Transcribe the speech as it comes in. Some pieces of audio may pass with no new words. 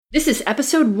This is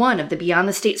episode 1 of the Beyond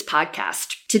the States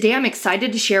podcast. Today I'm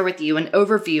excited to share with you an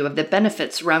overview of the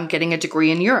benefits around getting a degree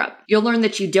in Europe. You'll learn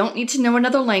that you don't need to know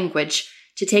another language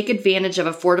to take advantage of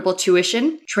affordable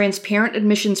tuition, transparent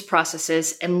admissions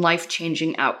processes, and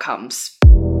life-changing outcomes.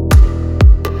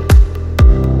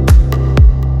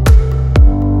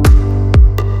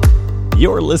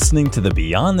 You're listening to the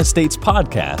Beyond the States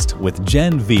podcast with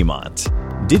Jenn Viemont.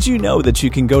 Did you know that you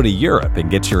can go to Europe and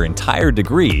get your entire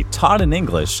degree taught in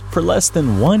English for less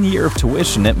than 1 year of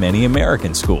tuition at many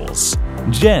American schools?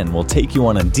 Jenn will take you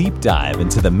on a deep dive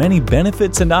into the many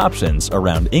benefits and options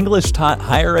around English-taught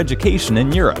higher education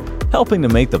in Europe, helping to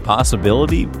make the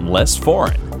possibility less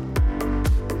foreign.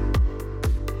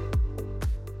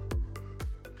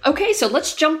 Okay, so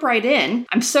let's jump right in.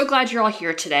 I'm so glad you're all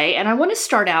here today, and I want to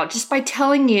start out just by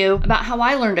telling you about how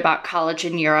I learned about college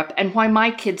in Europe and why my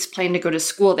kids plan to go to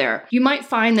school there. You might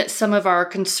find that some of our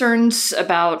concerns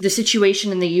about the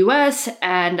situation in the US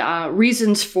and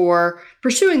reasons for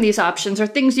pursuing these options are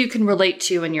things you can relate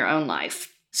to in your own life.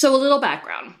 So a little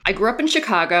background. I grew up in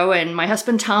Chicago, and my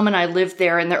husband Tom and I lived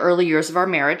there in the early years of our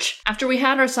marriage. After we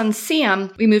had our son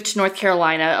Sam, we moved to North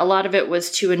Carolina. A lot of it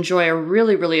was to enjoy a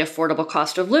really, really affordable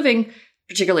cost of living,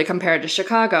 particularly compared to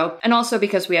Chicago, and also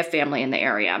because we have family in the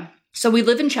area. So we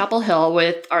live in Chapel Hill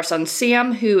with our son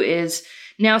Sam, who is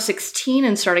now 16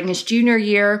 and starting his junior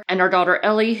year, and our daughter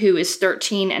Ellie, who is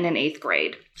 13 and in 8th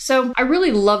grade. So I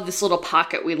really love this little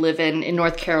pocket we live in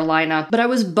North Carolina, but I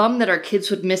was bummed that our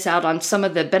kids would miss out on some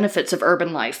of the benefits of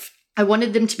urban life. I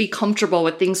wanted them to be comfortable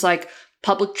with things like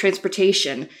public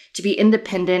transportation, to be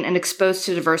independent and exposed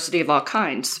to diversity of all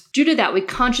kinds. Due to that, we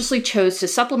consciously chose to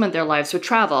supplement their lives with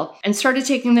travel and started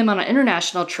taking them on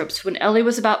international trips when Ellie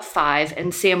was about 5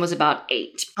 and Sam was about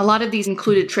 8. A lot of these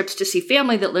included trips to see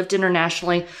family that lived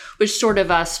internationally, which sort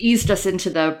of eased us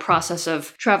into the process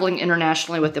of traveling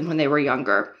internationally with them when they were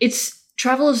younger.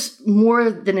 Travel is more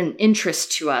than an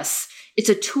interest to us. It's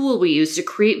a tool we use to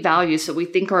create values that we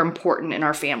think are important in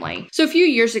our family. So a few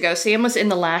years ago, Sam was in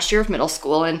the last year of middle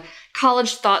school, and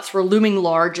college thoughts were looming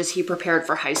large as he prepared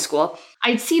for high school.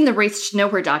 I'd seen the Race to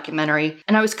Nowhere documentary,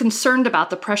 and I was concerned about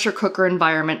the pressure cooker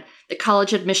environment the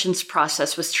college admissions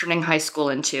process was turning high school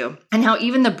into, and how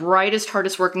even the brightest,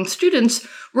 hardest working students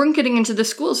weren't getting into the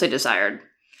schools they desired.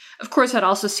 Of course, I'd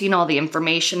also seen all the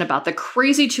information about the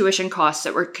crazy tuition costs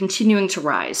that were continuing to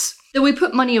rise. Though we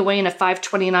put money away in a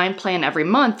 529 plan every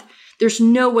month, there's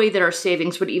no way that our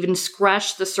savings would even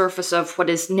scratch the surface of what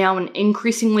is now an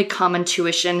increasingly common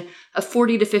tuition of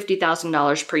 $40,000 to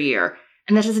 $50,000 per year.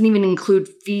 And that doesn't even include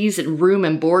fees and room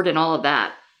and board and all of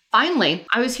that. Finally,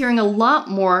 I was hearing a lot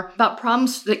more about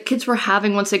problems that kids were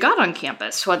having once they got on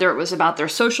campus, whether it was about their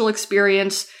social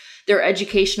experience, their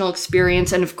educational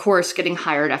experience, and of course, getting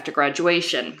hired after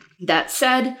graduation. That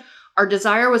said, our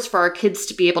desire was for our kids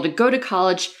to be able to go to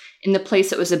college in the place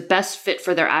that was the best fit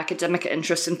for their academic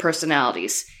interests and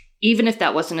personalities, even if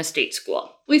that wasn't a state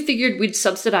school. We figured we'd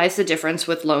subsidize the difference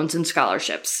with loans and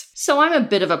scholarships. So I'm a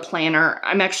bit of a planner.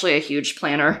 I'm actually a huge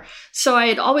planner. So I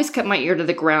had always kept my ear to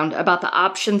the ground about the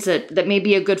options that may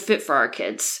be a good fit for our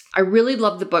kids. I really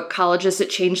love the book Colleges That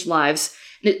Changed Lives,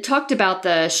 and it talked about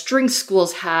the strengths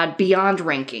schools had beyond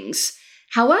rankings.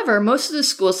 However, most of the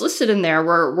schools listed in there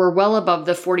were well above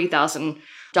the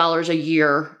 $40,000 a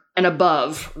year and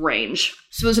above range.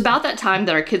 So it was about that time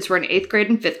that our kids were in 8th grade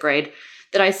and 5th grade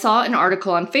that I saw an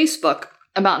article on Facebook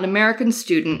about an American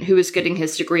student who was getting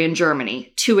his degree in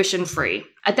Germany, tuition free.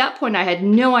 At that point, I had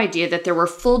no idea that there were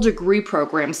full degree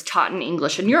programs taught in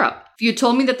English in Europe. If you had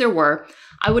told me that there were,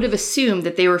 I would have assumed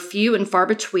that they were few and far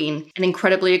between and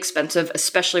incredibly expensive,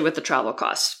 especially with the travel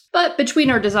costs. But between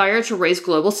our desire to raise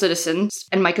global citizens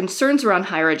and my concerns around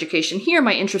higher education here,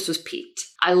 my interest was piqued.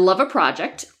 I love a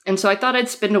project, and so I thought I'd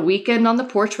spend a weekend on the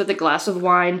porch with a glass of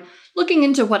wine, looking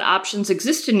into what options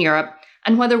exist in Europe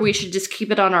and whether we should just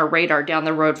keep it on our radar down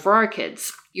the road for our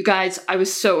kids. You guys, I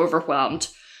was so overwhelmed.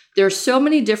 There are so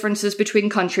many differences between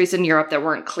countries in Europe that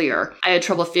weren't clear. I had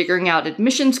trouble figuring out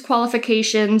admissions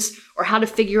qualifications or how to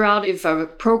figure out if a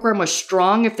program was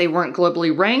strong if they weren't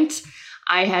globally ranked.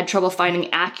 I had trouble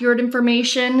finding accurate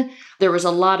information. There was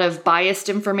a lot of biased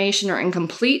information or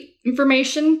incomplete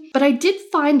information, but I did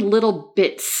find little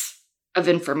bits of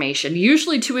information,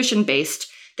 usually tuition-based,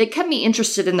 that kept me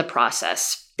interested in the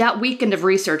process. That weekend of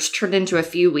research turned into a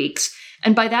few weeks,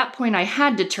 and by that point I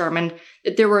had determined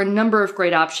that there were a number of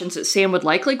great options that Sam would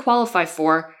likely qualify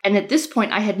for, and at this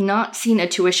point I had not seen a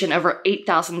tuition over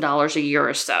 $8,000 a year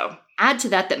or so. Add to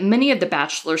that many of the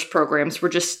bachelor's programs were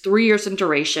just 3 years in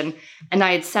duration, and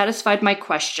I had satisfied my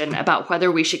question about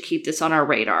whether we should keep this on our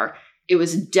radar. It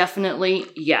was definitely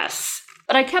yes.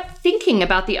 But I kept thinking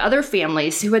about the other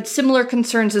families who had similar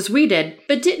concerns as we did,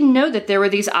 but didn't know that there were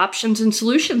these options and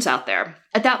solutions out there.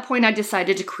 At that point, I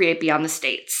decided to create Beyond the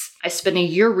States. I spent a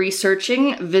year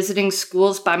researching, visiting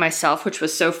schools by myself, which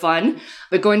was so fun,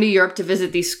 but going to Europe to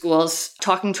visit these schools,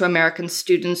 talking to American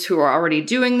students who are already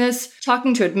doing this,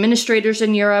 talking to administrators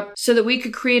in Europe, so that we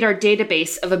could create our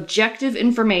database of objective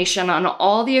information on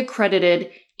all the accredited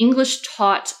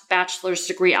English-taught bachelor's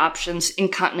degree options in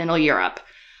continental Europe.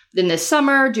 Then this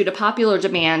summer, due to popular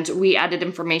demand, we added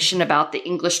information about the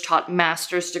English-taught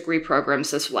master's degree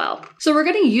programs as well. So we're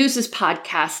going to use this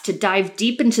podcast to dive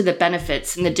deep into the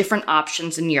benefits and the different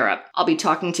options in Europe. I'll be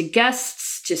talking to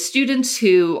guests, to students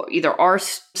who either are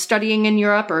studying in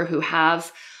Europe or who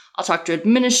have. I'll talk to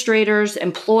administrators,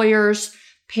 employers,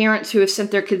 parents who have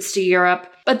sent their kids to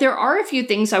Europe. But there are a few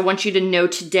things I want you to know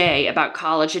today about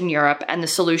college in Europe and the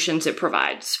solutions it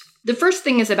provides. The first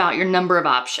thing is about your number of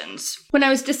options. When I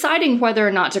was deciding whether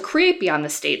or not to create Beyond the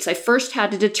States, I first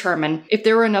had to determine if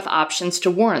there were enough options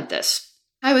to warrant this.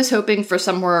 I was hoping for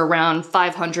somewhere around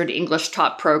 500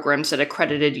 English-taught programs at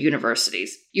accredited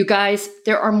universities. You guys,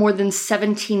 there are more than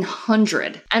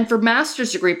 1,700. And for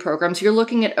master's degree programs, you're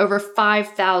looking at over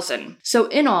 5,000. So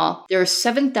in all, there are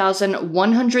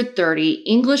 7,130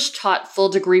 English-taught full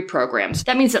degree programs.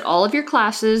 That means that all of your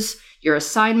classes, your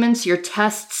assignments, your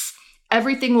tests,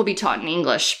 everything will be taught in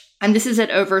English, and this is at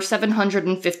over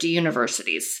 750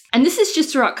 universities. And this is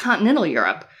just throughout continental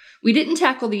Europe. We didn't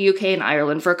tackle the UK and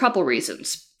Ireland for a couple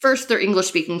reasons. First, they're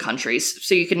English-speaking countries,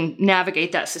 so you can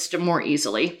navigate that system more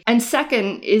easily. And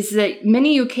second is that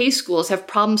many UK schools have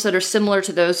problems that are similar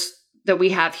to those that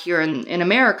we have here in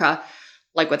America,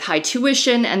 like with high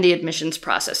tuition and the admissions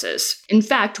processes. In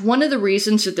fact, one of the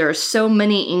reasons that there are so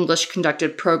many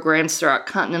English-conducted programs throughout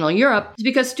continental Europe is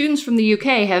because students from the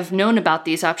UK have known about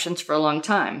these options for a long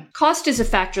time. Cost is a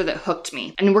factor that hooked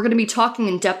me, and we're going to be talking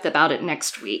in depth about it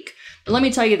next week. But let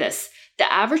me tell you this. The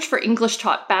average for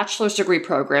English-taught bachelor's degree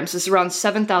programs is around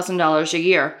 $7,000 a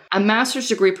year, and master's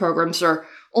degree programs are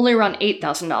only around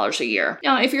 $8,000 a year.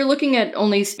 Now, if you're looking at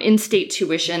only in-state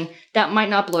tuition, that might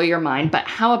not blow your mind, but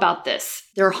how about this?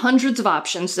 There are hundreds of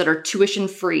options that are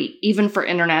tuition-free, even for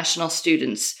international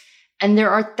students. And there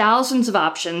are thousands of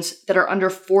options that are under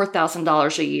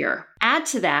 $4,000 a year. Add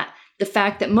to that the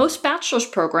fact that most bachelor's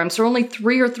programs are only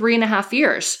 3 or 3.5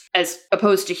 years, as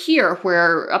opposed to here,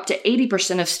 where up to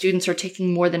 80% of students are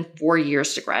taking more than 4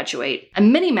 years to graduate.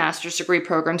 And many master's degree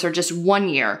programs are just 1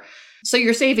 year. So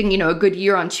you're saving, a good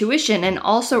year on tuition and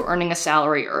also earning a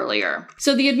salary earlier.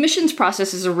 So the admissions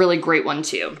process is a really great one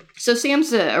too. So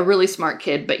Sam's a really smart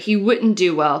kid, but he wouldn't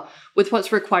do well with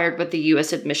what's required with the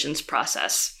U.S. admissions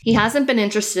process. He hasn't been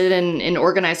interested in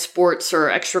organized sports or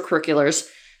extracurriculars,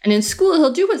 and in school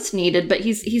he'll do what's needed, but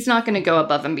he's not going to go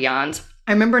above and beyond.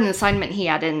 I remember an assignment he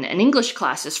had in an English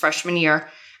class his freshman year,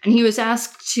 and he was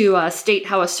asked to state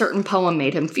how a certain poem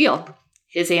made him feel.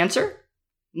 His answer?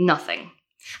 Nothing.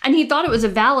 And he thought it was a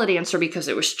valid answer because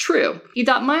it was true. He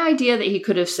thought my idea that he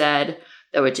could have said,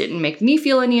 though it didn't make me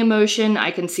feel any emotion, I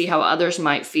can see how others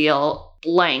might feel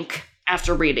blank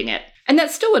after reading it. And that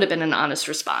still would have been an honest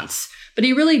response. But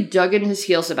he really dug in his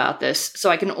heels about this, so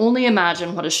I can only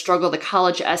imagine what a struggle the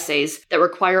college essays that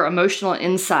require emotional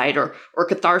insight or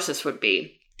catharsis would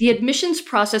be. The admissions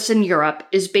process in Europe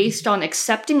is based on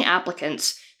accepting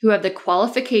applicants who have the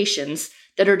qualifications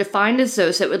that are defined as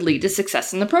those that would lead to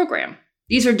success in the program.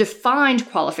 These are defined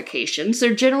qualifications,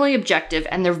 they're generally objective,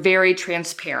 and they're very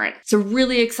transparent. It's a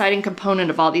really exciting component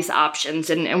of all these options,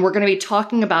 and we're going to be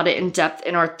talking about it in depth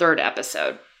in our third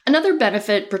episode. Another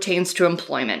benefit pertains to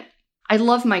employment. I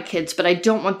love my kids, but I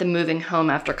don't want them moving home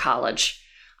after college.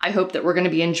 I hope that we're going to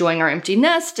be enjoying our empty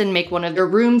nest and make one of their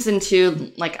rooms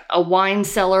into like a wine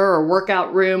cellar or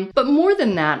workout room. But more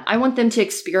than that, I want them to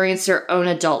experience their own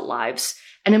adult lives.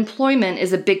 And employment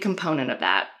is a big component of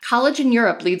that. College in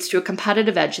Europe leads to a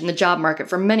competitive edge in the job market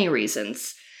for many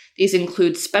reasons. These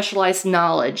include specialized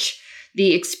knowledge,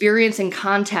 the experience and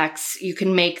contacts you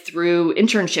can make through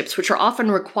internships, which are often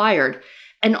required,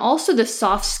 and also the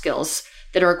soft skills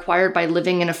that are acquired by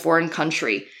living in a foreign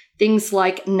country. Things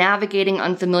like navigating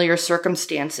unfamiliar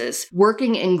circumstances,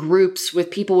 working in groups with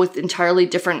people with entirely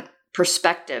different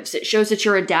perspectives. It shows that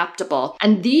you're adaptable.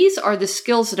 And these are the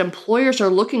skills that employers are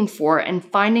looking for and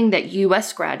finding that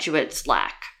U.S. graduates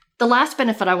lack. The last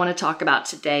benefit I want to talk about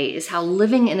today is how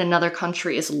living in another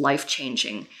country is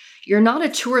life-changing. You're not a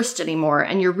tourist anymore,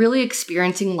 and you're really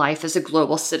experiencing life as a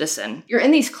global citizen. You're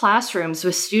in these classrooms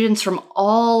with students from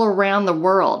all around the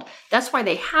world. That's why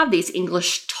they have these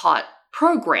English-taught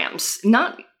programs,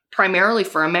 not primarily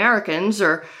for Americans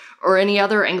or any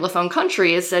other Anglophone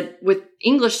country, is that with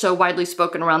English so widely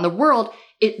spoken around the world,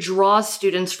 it draws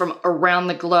students from around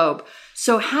the globe.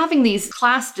 So having these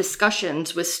class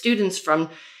discussions with students from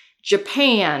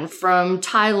Japan, from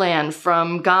Thailand,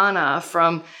 from Ghana,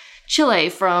 from Chile,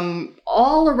 from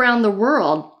all around the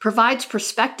world provides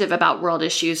perspective about world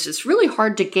issues. It's really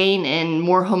hard to gain in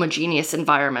more homogeneous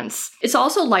environments. It's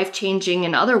also life-changing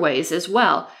in other ways as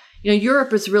well.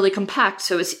 Europe is really compact,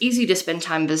 so it's easy to spend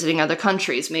time visiting other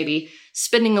countries, maybe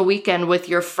spending a weekend with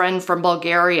your friend from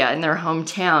Bulgaria in their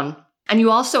hometown. And you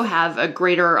also have a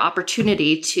greater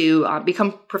opportunity to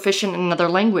become proficient in another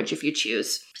language if you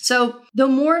choose. So, though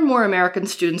more and more American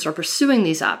students are pursuing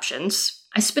these options,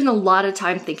 I spend a lot of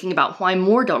time thinking about why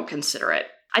more don't consider it.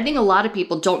 I think a lot of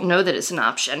people don't know that it's an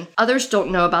option. Others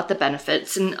don't know about the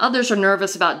benefits, and others are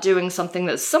nervous about doing something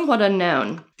that's somewhat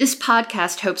unknown. This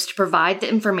podcast hopes to provide the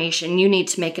information you need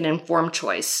to make an informed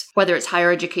choice, whether it's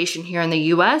higher education here in the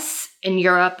US, in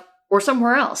Europe, or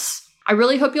somewhere else. I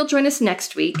really hope you'll join us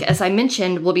next week. As I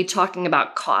mentioned, we'll be talking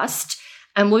about cost,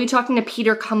 and we'll be talking to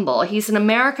Peter Kumble. He's an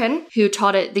American who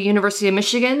taught at the University of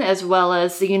Michigan as well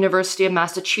as the University of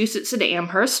Massachusetts at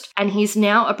Amherst, and he's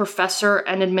now a professor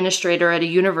and administrator at a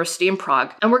university in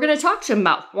Prague. And we're going to talk to him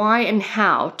about why and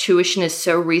how tuition is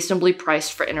so reasonably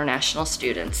priced for international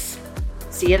students.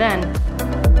 See you then.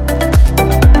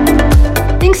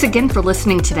 Thanks again for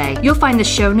listening today. You'll find the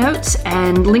show notes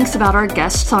and links about our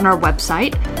guests on our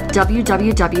website,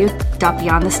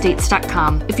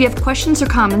 www.beyondthestates.com. If you have questions or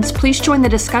comments, please join the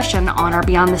discussion on our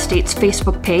Beyond the States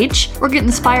Facebook page or get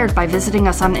inspired by visiting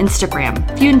us on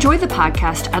Instagram. If you enjoy the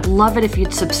podcast, I'd love it if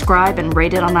you'd subscribe and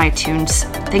rate it on iTunes.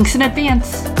 Thanks in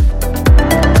advance.